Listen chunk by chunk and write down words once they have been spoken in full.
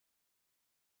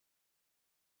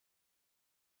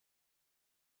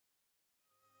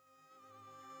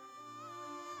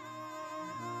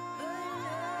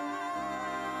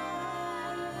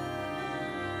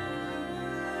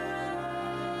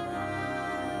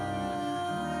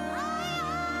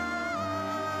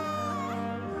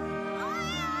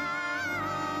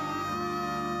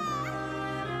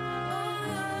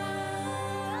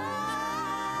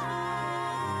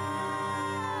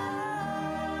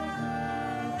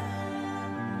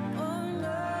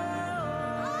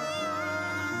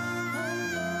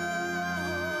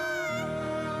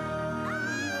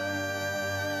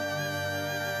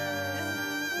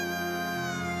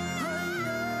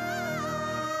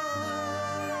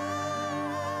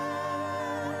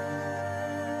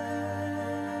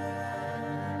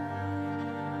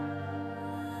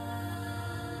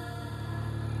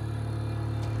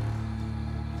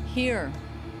Here,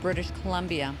 British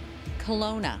Columbia,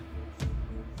 Kelowna.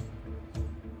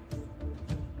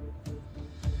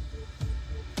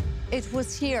 It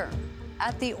was here,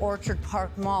 at the Orchard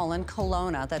Park Mall in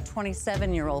Kelowna, that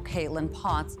 27-year-old Caitlin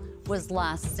Potts was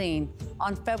last seen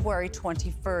on February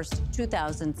 21st,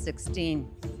 2016.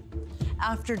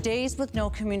 After days with no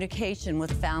communication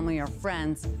with family or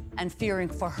friends and fearing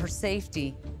for her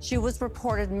safety, she was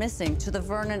reported missing to the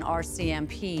Vernon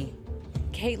RCMP.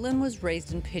 Caitlin was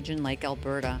raised in Pigeon Lake,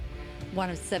 Alberta, one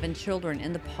of 7 children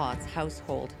in the Potts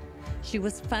household. She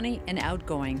was funny and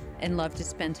outgoing and loved to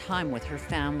spend time with her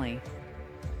family.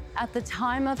 At the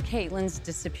time of Caitlin's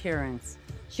disappearance,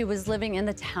 she was living in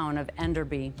the town of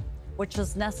Enderby, which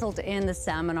is nestled in the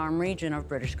Salmon Arm region of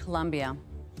British Columbia.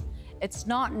 It's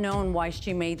not known why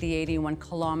she made the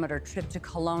 81-kilometer trip to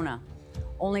Kelowna,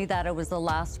 only that it was the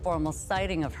last formal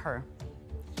sighting of her.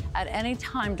 At any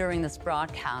time during this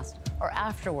broadcast or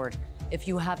afterward, if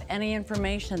you have any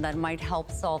information that might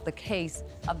help solve the case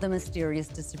of the mysterious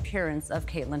disappearance of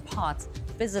Caitlin Potts,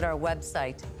 visit our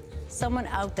website. Someone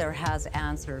out there has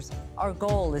answers. Our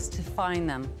goal is to find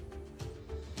them.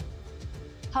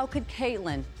 How could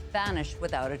Caitlin vanish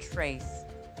without a trace?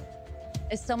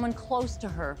 Is someone close to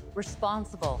her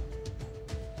responsible?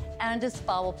 And is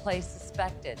foul play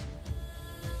suspected?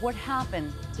 What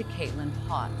happened to Caitlin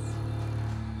Potts?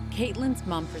 Caitlin's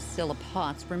mom, Priscilla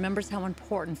Potts, remembers how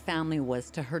important family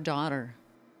was to her daughter.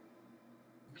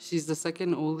 She's the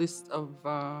second oldest of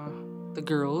the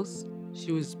girls.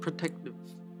 She was protective,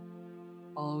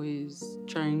 always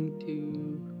trying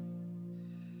to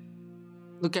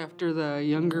look after the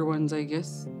younger ones, I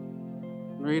guess.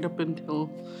 Right up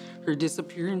until her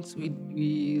disappearance,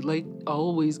 we like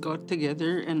always got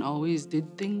together and always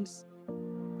did things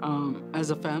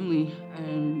as a family.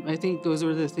 And I think those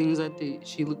were the things that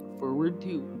she looked forward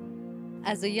to.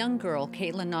 As a young girl,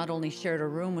 Caitlin not only shared a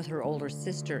room with her older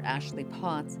sister, Ashley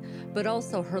Potts, but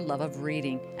also her love of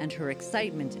reading and her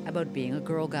excitement about being a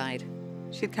Girl Guide.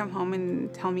 She'd come home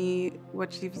and tell me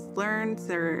what she's learned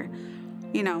or,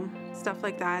 you know, stuff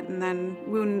like that. And then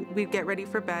when we'd get ready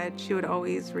for bed, she would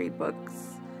always read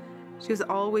books. She was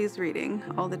always reading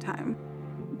all the time.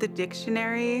 The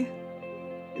dictionary,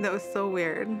 that was so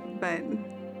weird, but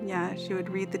yeah, she would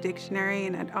read the dictionary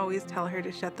and I'd always tell her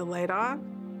to shut the light off.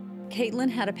 Caitlin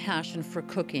had a passion for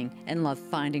cooking and loved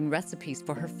finding recipes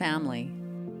for her family.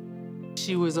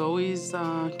 She was always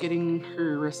getting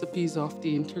her recipes off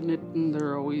the internet, and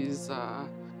they're always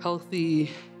healthy,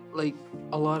 like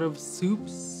a lot of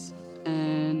soups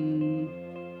and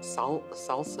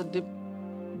salsa dip.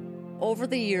 Over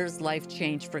the years, life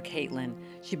changed for Caitlin.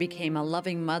 She became a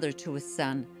loving mother to a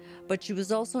son, but she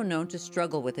was also known to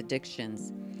struggle with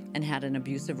addictions and had an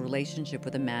abusive relationship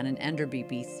with a man in Enderby,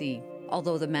 BC.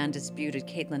 Although the man disputed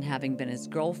Caitlin having been his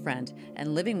girlfriend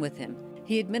and living with him,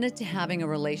 he admitted to having a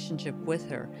relationship with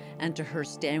her and to her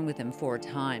staying with him for a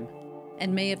time.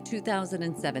 In May of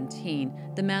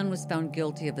 2017, the man was found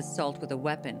guilty of assault with a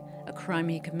weapon, a crime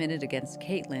he committed against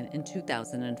Caitlin in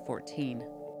 2014.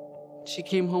 She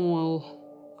came home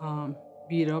all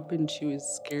beat up and she was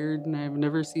scared, and I've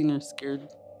never seen her scared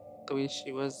the way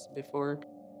she was before.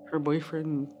 Her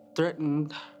boyfriend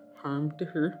threatened harm to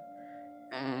her,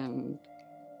 and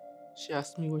she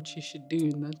asked me what she should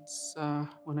do, and that's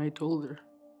when I told her.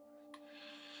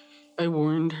 I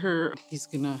warned her he's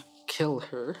gonna kill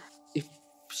her if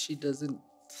she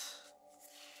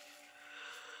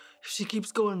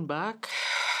keeps going back,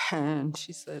 and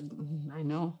she said, I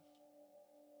know.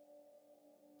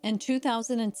 In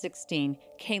 2016,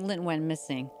 Caitlin went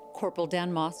missing. Corporal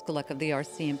Dan Moskaluk of the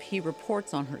RCMP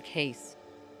reports on her case.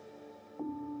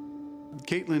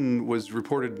 Caitlin was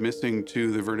reported missing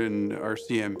to the Vernon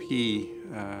RCMP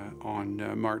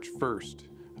on March 1st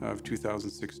of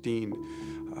 2016.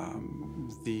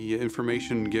 The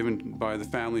information given by the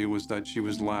family was that she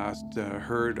was last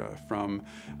heard from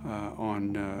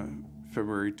on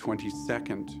February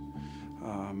 22nd.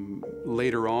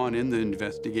 Later on in the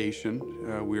investigation,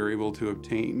 we were able to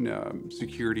obtain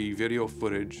security video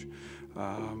footage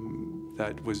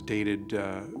that was dated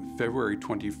February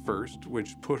 21st,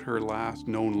 which put her last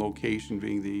known location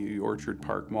being the Orchard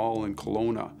Park Mall in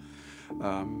Kelowna.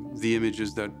 The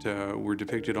images that were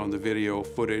depicted on the video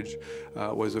footage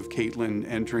was of Caitlin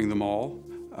entering the mall,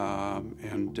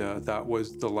 and that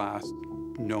was the last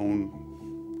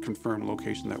known confirmed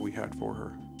location that we had for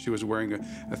her. She was wearing a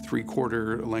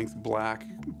 3/4 length black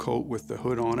coat with the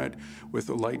hood on it, with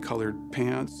the light colored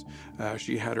pants.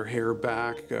 She had her hair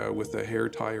back with a hair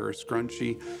tie or a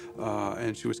scrunchie,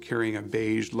 and she was carrying a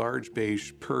large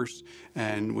beige purse,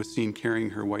 and was seen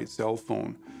carrying her white cell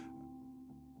phone.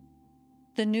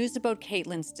 The news about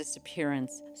Caitlin's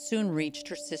disappearance soon reached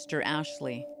her sister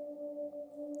Ashley.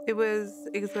 It was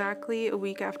exactly a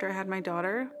week after I had my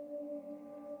daughter.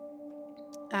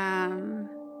 I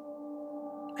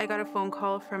got a phone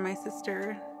call from my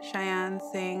sister, Cheyenne,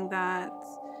 saying that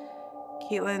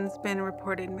Caitlin's been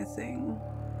reported missing.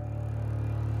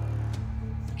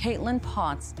 Caitlin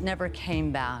Potts never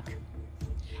came back,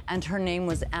 and her name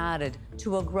was added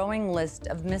to a growing list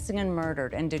of missing and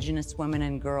murdered Indigenous women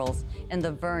and girls in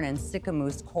the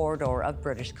Vernon-Sicamous corridor of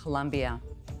British Columbia.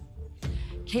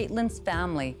 Caitlin's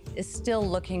family is still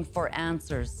looking for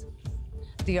answers.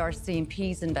 The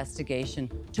RCMP's investigation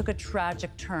took a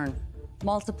tragic turn,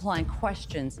 multiplying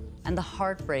questions and the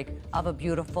heartbreak of a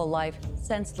beautiful life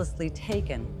senselessly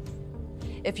taken.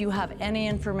 If you have any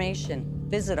information,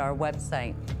 visit our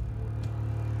website.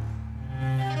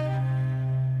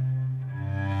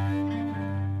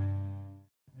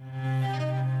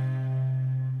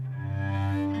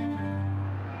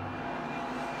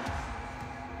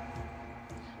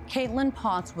 Caitlin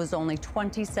Potts was only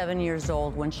 27 years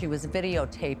old when she was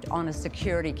videotaped on a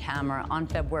security camera on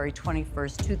February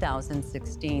 21st,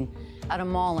 2016, at a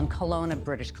mall in Kelowna,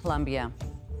 British Columbia.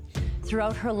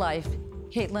 Throughout her life,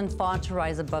 Caitlin fought to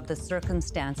rise above the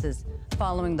circumstances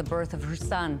following the birth of her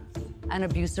son, an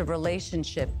abusive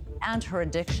relationship, and her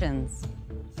addictions.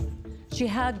 She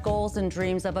had goals and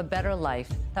dreams of a better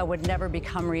life that would never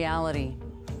become reality.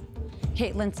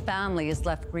 Caitlin's family is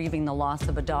left grieving the loss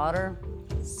of a daughter,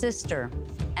 sister,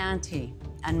 auntie,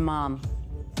 and mom.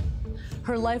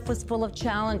 Her life was full of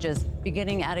challenges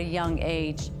beginning at a young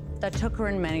age that took her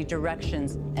in many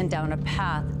directions and down a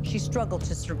path she struggled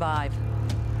to survive.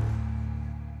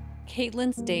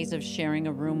 Caitlin's days of sharing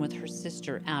a room with her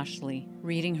sister, Ashley,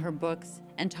 reading her books,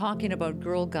 and talking about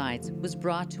Girl Guides was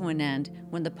brought to an end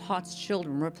when the Potts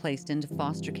children were placed into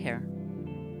foster care.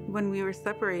 When we were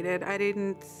separated, I'd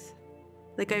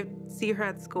see her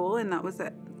at school and that was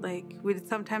it. We'd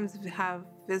sometimes have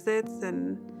visits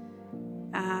and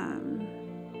I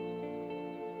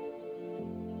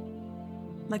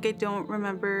don't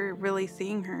remember really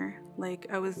seeing her.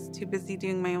 I was too busy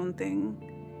doing my own thing.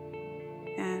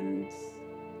 And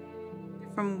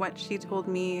from what she told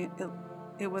me,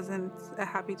 it wasn't a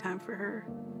happy time for her.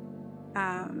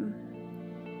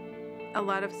 A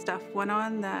lot of stuff went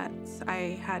on that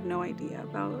I had no idea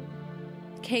about.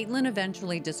 Caitlin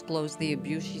eventually disclosed the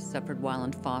abuse she suffered while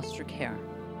in foster care.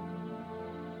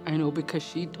 I know because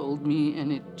she told me,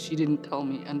 and she didn't tell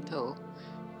me until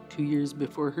 2 years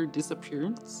before her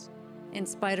disappearance. In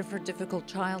spite of her difficult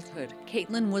childhood,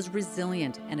 Caitlin was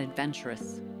resilient and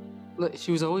adventurous.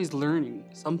 She was always learning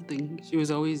something. She was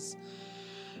always,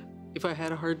 if I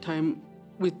had a hard time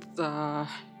with,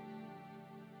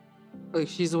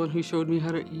 she's the one who showed me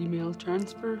how to email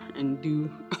transfer and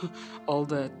do all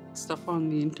that stuff on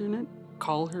the internet.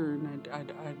 Call her and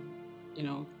I'd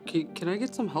can I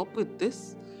get some help with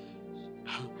this?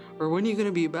 Or when are you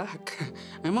gonna be back?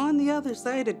 I'm on the other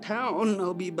side of town.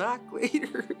 I'll be back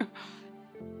later.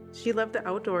 She loved the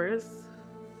outdoors.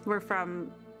 We're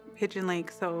from Pigeon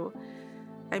Lake, so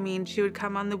she would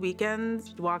come on the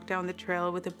weekends, walk down the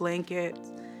trail with a blanket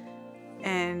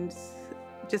and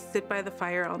just sit by the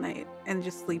fire all night and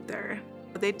just sleep there.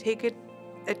 They'd take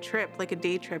a trip, a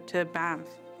day trip to Banff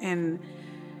and,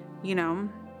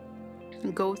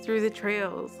 go through the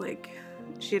trails.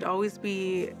 She'd always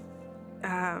be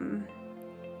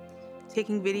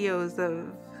taking videos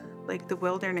of the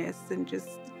wilderness and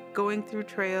just going through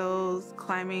trails,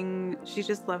 climbing. She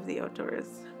just loved the outdoors.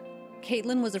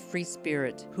 Caitlin was a free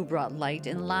spirit who brought light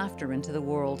and laughter into the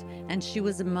world, and she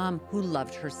was a mom who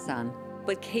loved her son.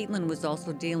 But Caitlin was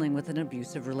also dealing with an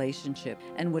abusive relationship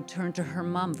and would turn to her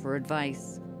mom for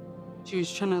advice. She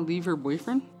was trying to leave her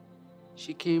boyfriend.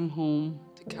 She came home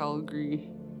to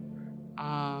Calgary.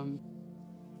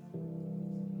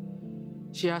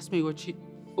 She asked me,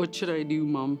 what should I do,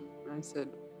 Mom? And I said,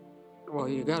 well,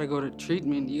 you gotta go to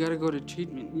treatment. You gotta go to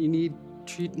treatment. You need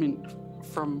treatment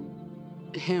from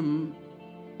him.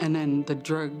 And then the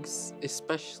drugs,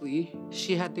 especially.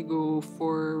 She had to go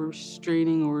for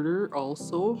restraining order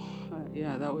also.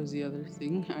 Yeah, that was the other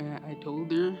thing. I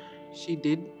told her. She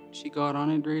did. She got on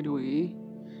it right away.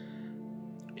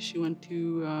 She went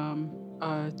to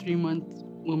a 3-month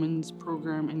women's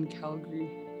program in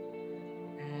Calgary.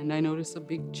 And I noticed a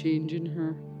big change in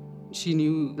her. She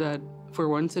knew that for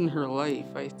once in her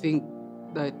life, I think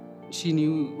that she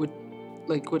knew what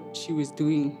she was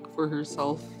doing for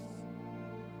herself.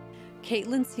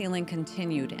 Caitlin's healing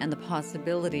continued, and the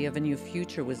possibility of a new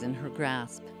future was in her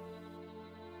grasp.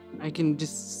 I can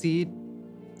just see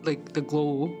the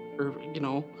glow, or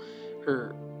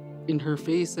her in her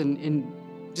face, and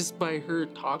just by her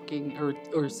talking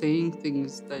or saying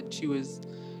things that she was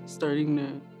starting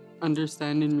to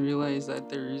understand and realize that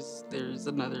there's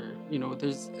another,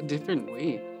 there's a different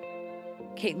way.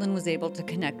 Caitlin was able to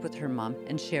connect with her mom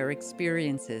and share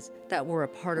experiences that were a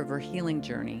part of her healing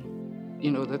journey.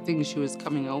 The things she was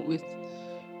coming out with,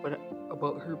 but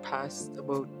about her past,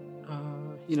 about,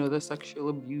 the sexual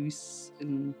abuse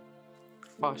and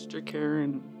foster care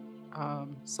and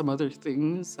some other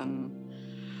things. And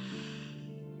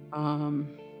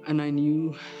I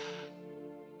knew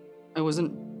I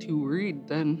wasn't too worried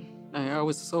then. I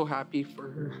was so happy for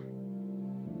her.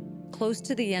 Close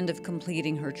to the end of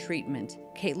completing her treatment,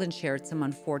 Caitlin shared some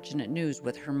unfortunate news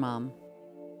with her mom.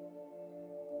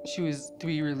 She was to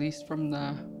be released from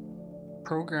the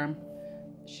program.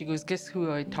 She goes, "Guess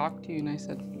who I talked to?" And I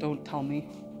said, "Don't tell me.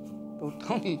 Don't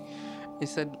tell me." I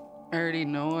said, "I already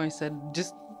know." I said,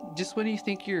 just when you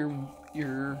think you're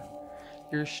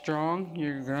strong,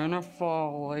 you're gonna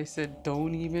fall. I said,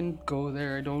 "Don't even go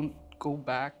there. Don't go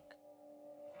back."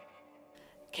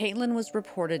 Caitlin was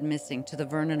reported missing to the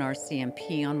Vernon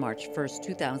RCMP on March 1st,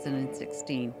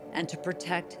 2016, and to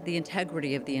protect the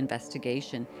integrity of the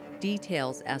investigation,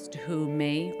 details as to who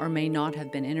may or may not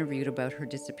have been interviewed about her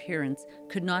disappearance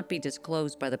could not be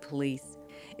disclosed by the police.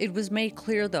 It was made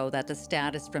clear, though, that the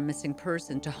status from missing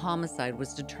person to homicide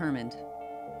was determined.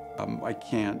 I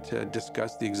can't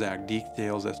discuss the exact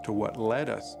details as to what led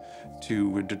us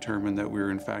to determine that we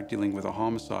were in fact dealing with a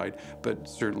homicide, but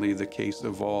certainly the case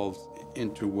evolved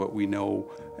into what we know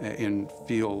and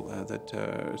feel that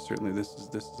certainly this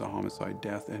is a homicide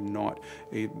death and not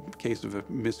a case of a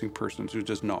missing person who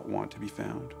does not want to be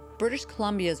found. British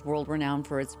Columbia is world-renowned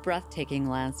for its breathtaking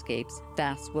landscapes,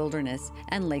 vast wilderness,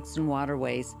 and lakes and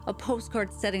waterways, a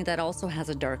postcard setting that also has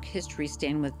a dark history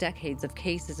stained with decades of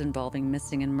cases involving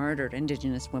missing and murdered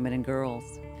Indigenous women and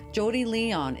girls. Jody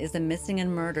Leon is a missing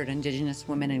and murdered Indigenous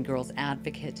women and girls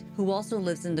advocate who also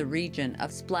lives in the region of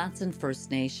Splatson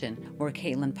First Nation, where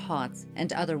Caitlin Potts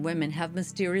and other women have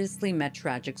mysteriously met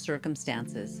tragic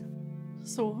circumstances.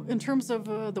 So in terms of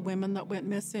the women that went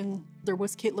missing, there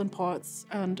was Caitlin Potts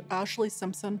and Ashley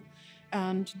Simpson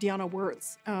and Deanna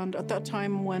Wirtz. And at that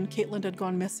time when Caitlin had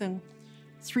gone missing,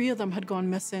 3 of them had gone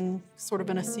missing sort of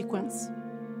in a sequence.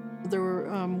 There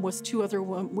was 2 other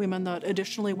women that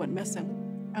additionally went missing.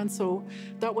 And so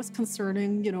that was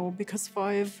concerning, because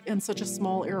 5 in such a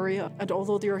small area. And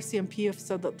although the RCMP have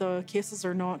said that the cases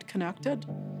are not connected,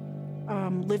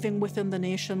 living within the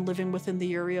nation, living within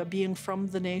the area, being from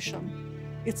the nation,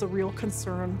 it's a real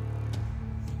concern.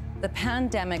 The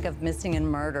pandemic of missing and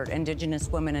murdered Indigenous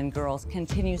women and girls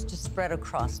continues to spread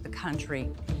across the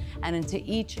country and into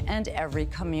each and every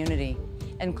community,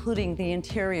 including the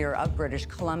interior of British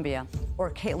Columbia,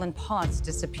 where Caitlin Potts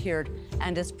disappeared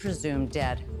and is presumed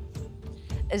dead.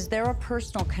 Is there a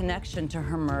personal connection to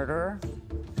her murderer?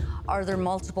 Are there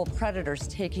multiple predators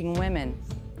taking women?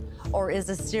 Or is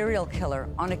a serial killer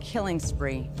on a killing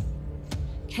spree?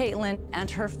 Caitlin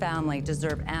and her family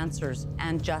deserve answers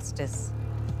and justice.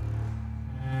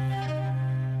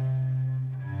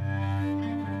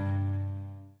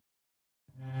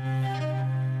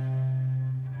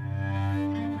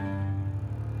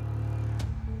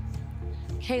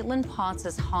 Caitlin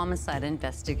Potts' homicide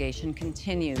investigation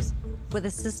continues with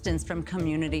assistance from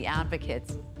community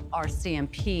advocates,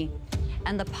 RCMP,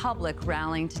 and the public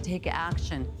rallying to take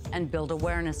action and build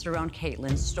awareness around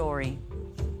Caitlin's story.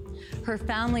 Her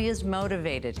family is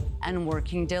motivated and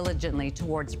working diligently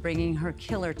towards bringing her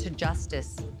killer to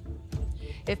justice.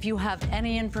 If you have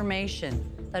any information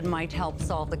that might help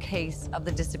solve the case of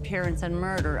the disappearance and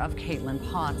murder of Caitlin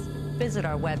Potts, visit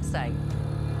our website.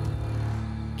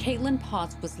 Caitlin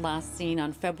Potts was last seen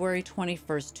on February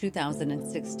 21st,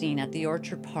 2016 at the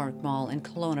Orchard Park Mall in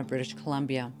Kelowna, British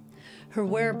Columbia. Her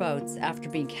whereabouts after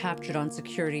being captured on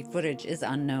security footage is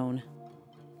unknown.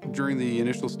 During the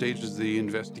initial stages of the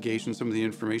investigation, some of the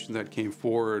information that came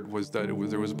forward was that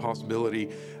there was a possibility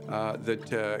that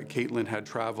Caitlin had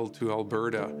traveled to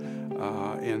Alberta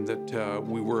and that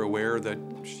we were aware that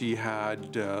she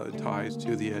had ties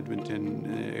to the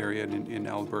Edmonton area in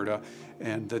Alberta,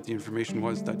 and that the information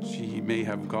was that she may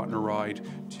have gotten a ride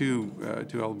to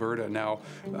Alberta. Now,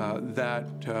 that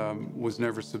was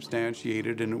never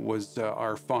substantiated, and it was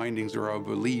our findings or our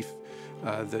belief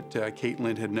that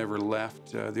Caitlin had never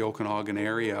left the Okanagan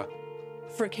area.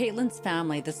 For Caitlin's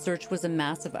family, the search was a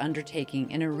massive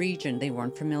undertaking in a region they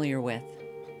weren't familiar with.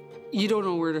 You don't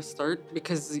know where to start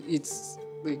because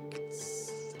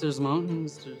there's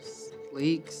mountains, there's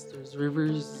lakes, there's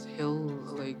rivers, hills,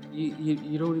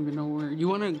 you don't even know where. You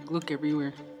want to look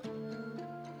everywhere.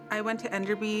 I went to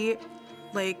Enderby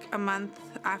like a month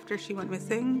after she went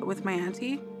missing with my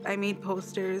auntie. I made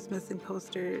posters, missing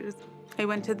posters. I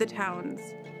went to the towns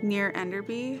near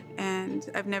Enderby, and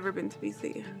I've never been to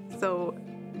BC. So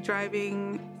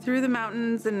driving through the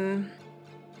mountains and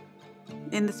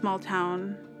in the small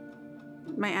town,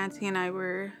 my auntie and I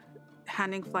were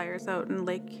handing flyers out and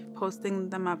like posting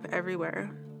them up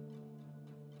everywhere.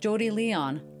 Jody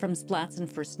Leon from Splatson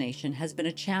First Nation has been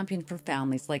a champion for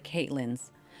families like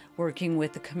Caitlin's, working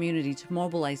with the community to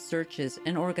mobilize searches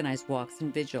and organize walks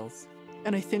and vigils.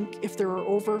 And I think if there are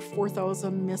over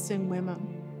 4,000 missing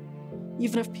women,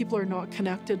 even if people are not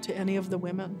connected to any of the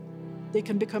women, they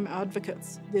can become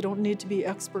advocates. They don't need to be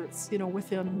experts,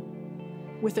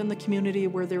 within the community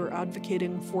where they're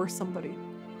advocating for somebody.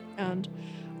 And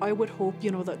I would hope,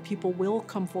 that people will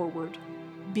come forward,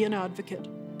 be an advocate,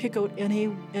 pick out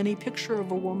any picture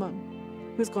of a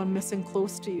woman who's gone missing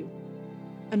close to you,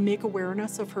 and make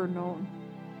awareness of her known.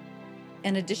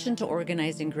 In addition to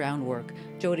organizing groundwork,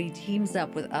 Jody teams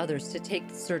up with others to take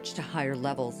the search to higher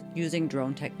levels using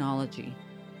drone technology.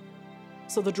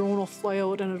 So the drone will fly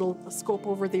out and it'll scope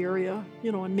over the area,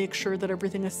 and make sure that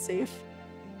everything is safe.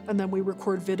 And then we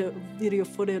record video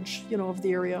footage, of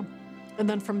the area. And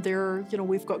then from there,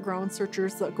 we've got ground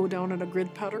searchers that go down in a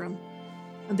grid pattern,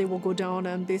 and they will go down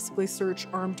and basically search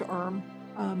arm to arm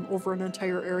over an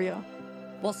entire area.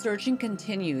 While searching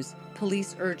continues,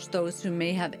 police urge those who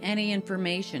may have any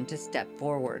information to step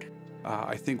forward.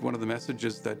 I think one of the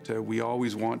messages that we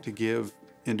always want to give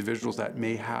individuals that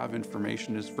may have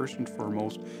information is, first and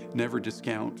foremost, never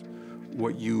discount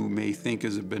what you may think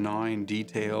is a benign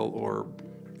detail or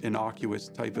innocuous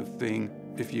type of thing.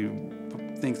 If you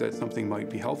think that something might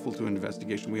be helpful to an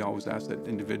investigation, we always ask that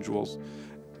individuals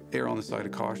err on the side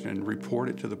of caution and report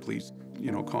it to the police.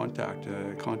 Contact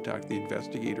the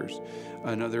investigators.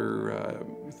 Another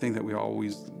thing that we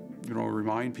always,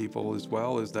 remind people as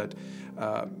well is that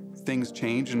things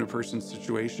change in a person's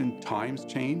situation. Times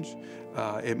change.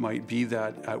 It might be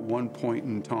that at one point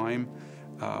in time,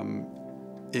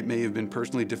 it may have been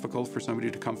personally difficult for somebody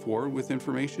to come forward with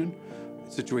information.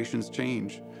 Situations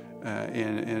change.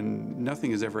 And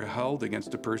nothing is ever held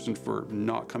against a person for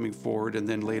not coming forward and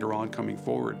then later on coming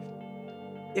forward.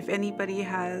 If anybody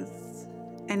has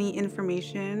any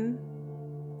information,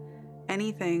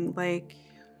 anything, like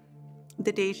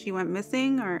the day she went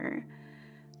missing or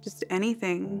just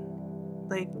anything,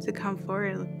 like to come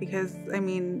forward, because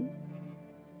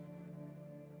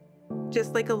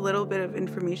just like a little bit of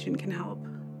information can help,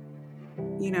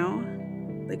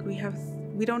 like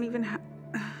we don't even have,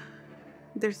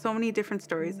 there's so many different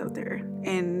stories out there,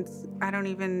 and I don't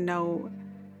even know,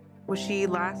 was she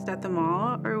last at the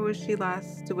mall or was she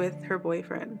last with her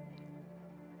boyfriend?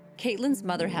 Caitlin's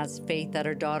mother has faith that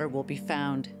her daughter will be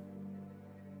found.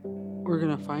 We're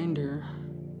gonna find her.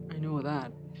 I know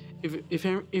that.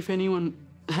 If anyone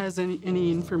has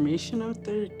any information out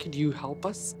there, could you help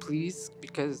us, please?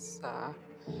 Because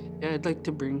I'd like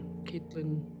to bring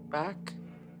Caitlin back.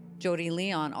 Jody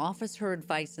Leon offers her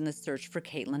advice in the search for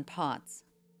Caitlin Potts.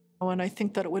 And I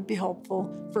think that it would be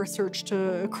helpful for a search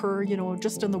to occur,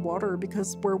 just in the water,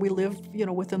 because where we live,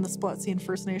 within the Splatson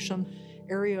First Nation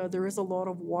area, there is a lot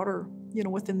of water,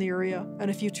 within the area. And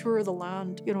if you tour the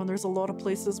land, and there's a lot of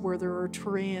places where there are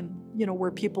terrain, where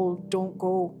people don't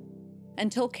go.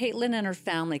 Until Caitlin and her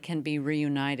family can be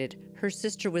reunited, her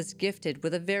sister was gifted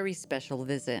with a very special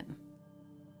visit.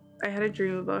 I had a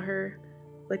dream about her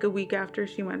like a week after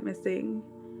she went missing.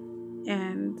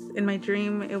 And in my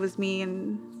dream, it was me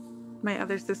and my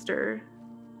other sister.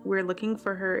 We're looking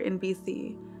for her in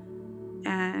BC.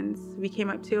 And we came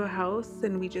up to a house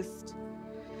and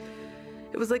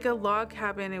it was like a log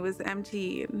cabin. It was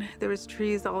empty and there was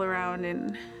trees all around.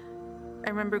 And I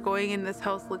remember going in this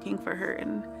house looking for her,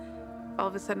 and all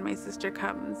of a sudden my sister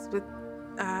comes with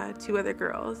 2 other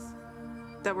girls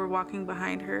that were walking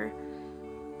behind her.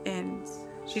 And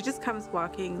she just comes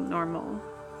walking normal.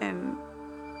 And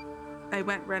I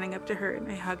went running up to her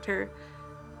and I hugged her.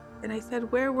 And I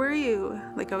said, "Where were you?"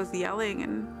 Like I was yelling,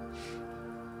 and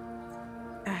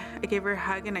I gave her a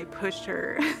hug and I pushed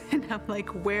her. And I'm like,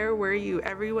 "Where were you?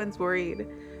 Everyone's worried.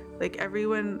 Like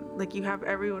you have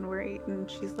everyone worried." And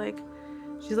she's like,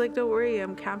 "Don't worry,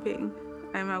 I'm camping.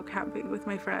 I'm out camping with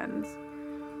my friends."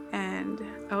 And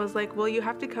I was like, "Well, you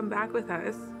have to come back with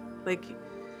us."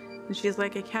 And she's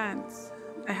like, "I can't.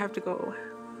 I have to go."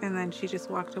 And then she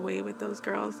just walked away with those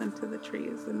girls into the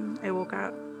trees, and I woke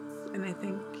up. And I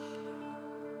think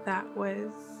that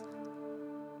was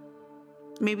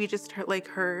maybe just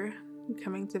her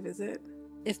coming to visit.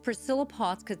 If Priscilla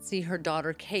Potts could see her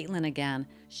daughter Caitlin again,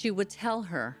 she would tell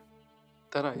her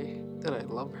That I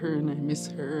love her and I miss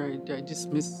her. I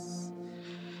just miss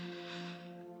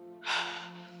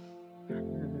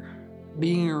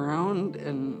being around,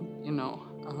 and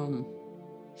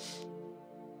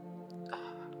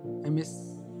I miss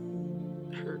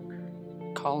her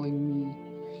calling me,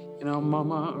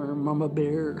 Mama or Mama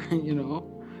Bear.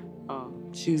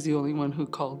 She was the only one who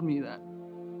called me that.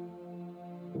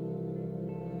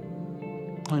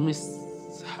 I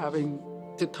miss having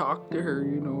to talk to her,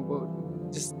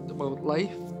 about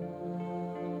life.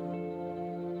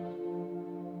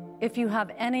 If you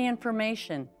have any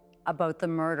information about the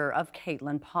murder of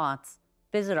Caitlin Potts,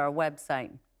 visit our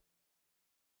website.